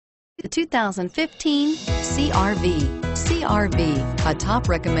The 2015 CR-V. CR-V, a top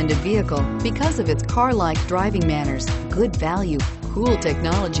recommended vehicle because of its car-like driving manners, good value, cool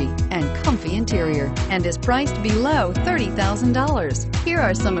technology, and comfy interior, and is priced below $30,000. Here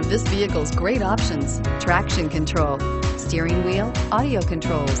are some of this vehicle's great options: traction control, steering wheel audio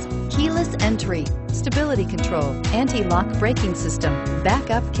controls, keyless entry, stability control, anti-lock braking system,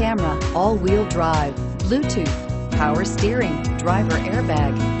 backup camera, all-wheel drive, Bluetooth, power steering, driver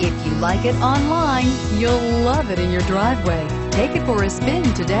airbag. If you like it online, you'll love it in your driveway. Take it for a spin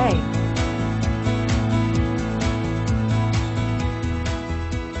today.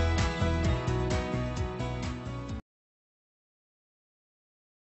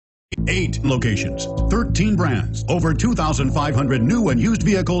 Eight locations, 13 brands, over 2,500 new and used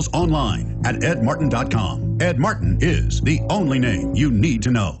vehicles online at edmartin.com. Ed Martin is the only name you need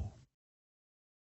to know.